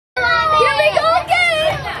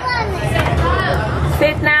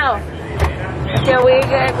Sit now. Till we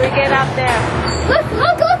get up there. Look!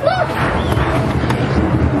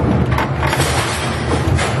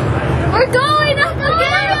 We're going up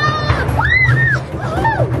again!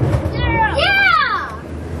 Yeah!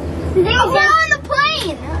 We're on the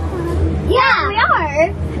plane! Yeah, we are.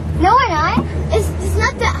 No, we're not. It's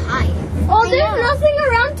not that high. Oh, there's nothing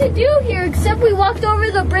around to do here except we walked over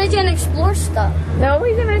the bridge and explored stuff. No,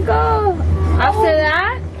 we're gonna go. After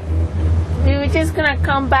that, we're just gonna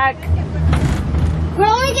come back. We're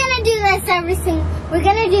only gonna do this we're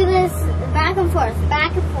gonna do this back and forth.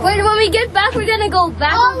 Wait, when we get back, we're gonna go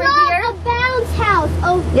back over here. A bounce house.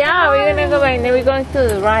 Oh, yeah, we're gonna go back and then we're going to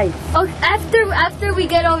the right. Oh, after we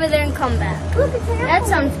get over there and come back. Look, that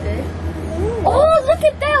sounds good. Oh, look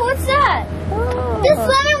at that. What's that? Oh. This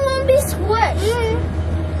lemon won't be squished.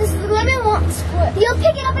 This lemon won't squish. You'll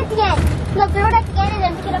pick it up at the end. No, throw it at the end and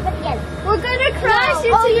then pick it up at the end. We're gonna crash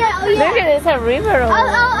into Look at there's a river over there.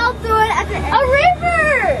 I'll throw it at the end. A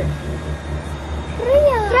river!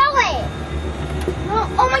 Throw it!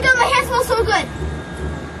 Oh my god, my hand smells so good.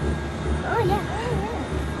 Oh yeah.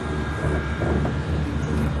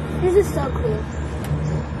 This is so cool.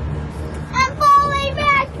 I'm falling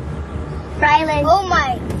back! Rylan. Oh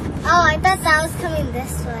my. Oh, I thought that was coming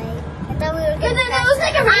this way. I thought we were going to it looks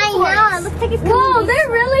like a rainforest. I know, it looks like it's coming. Whoa, they're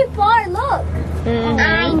really far, look.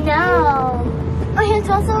 I know. My hands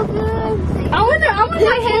smell so good. I want my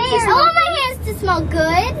hands. I want my hands to smell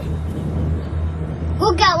good.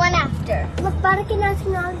 We'll get one after. Look, Parque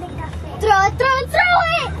Nacional. Throw it. Don't throw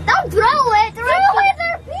it. Throw it. There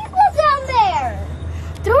are people down there.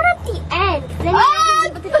 Throw it at the end. Then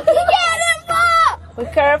get it, Mom! Be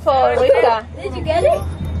careful, Rika. Did you get it?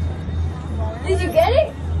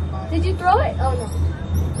 Did you throw it? Oh, no.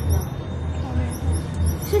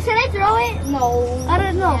 Should I throw it? No. I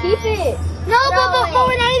don't know. Keep it. No, but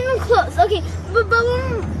we're not even close. Okay, but when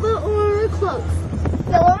we're close.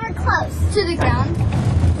 But when we're close. To the ground?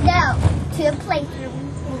 No, to the playroom.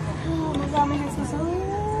 Oh my god, my hair smells so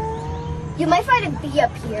good. You might find a bee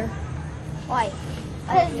up here. Why?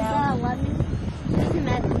 Because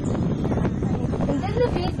and then the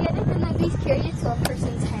bees get it, and the bees carry it to a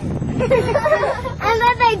person's head. And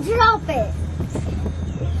then they drop it.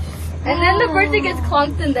 And then the person gets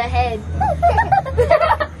clunked in the head.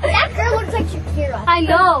 That girl looks like Shakira. I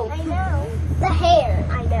know. The hair.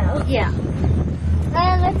 I know. Yeah.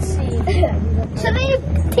 Let's see. Should I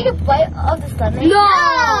take a bite of this lemon?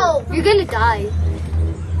 No! You're gonna die.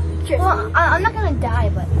 Well, I'm not gonna die,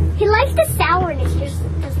 but... He likes the sourness. He just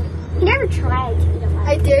doesn't... He never tried to eat a lemon.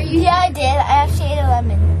 I dare you. Yeah, I did. I actually ate a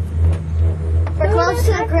lemon. We're close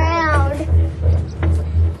to the ground.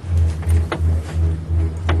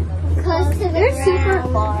 Close to the ground. We're super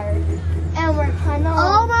far. And we're kind of...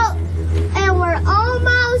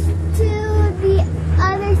 almost to the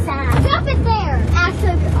other side. Drop it there.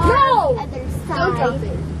 Actually, no! Other side. Don't drop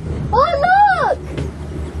it. Oh, look!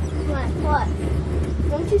 What?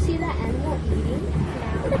 Don't you see that animal eating?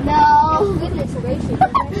 No. Oh, goodness gracious.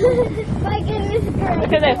 My goodness gracious.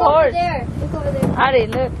 Look at that horse. Look over there. Ari,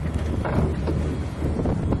 look.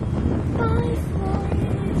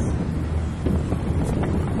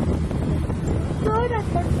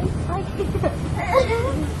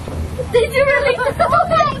 Did you really? Oh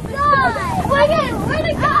my god! Where'd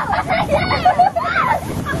it go?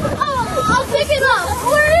 Oh, I'll pick it up.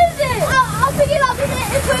 Where is it? I'll pick it up.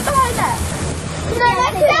 It's right behind that.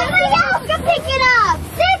 Somebody else can pick it up.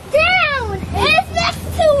 Sit down. It's next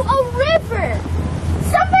to a river.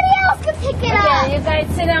 Somebody else can pick it up. Yeah, you guys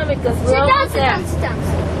sit down because we're almost there. Sit down.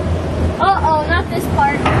 Uh-oh, not this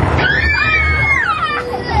part.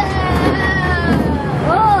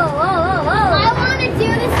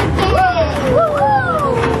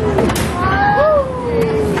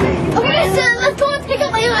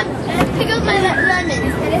 Pick up my lemon.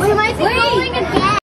 We might be going again.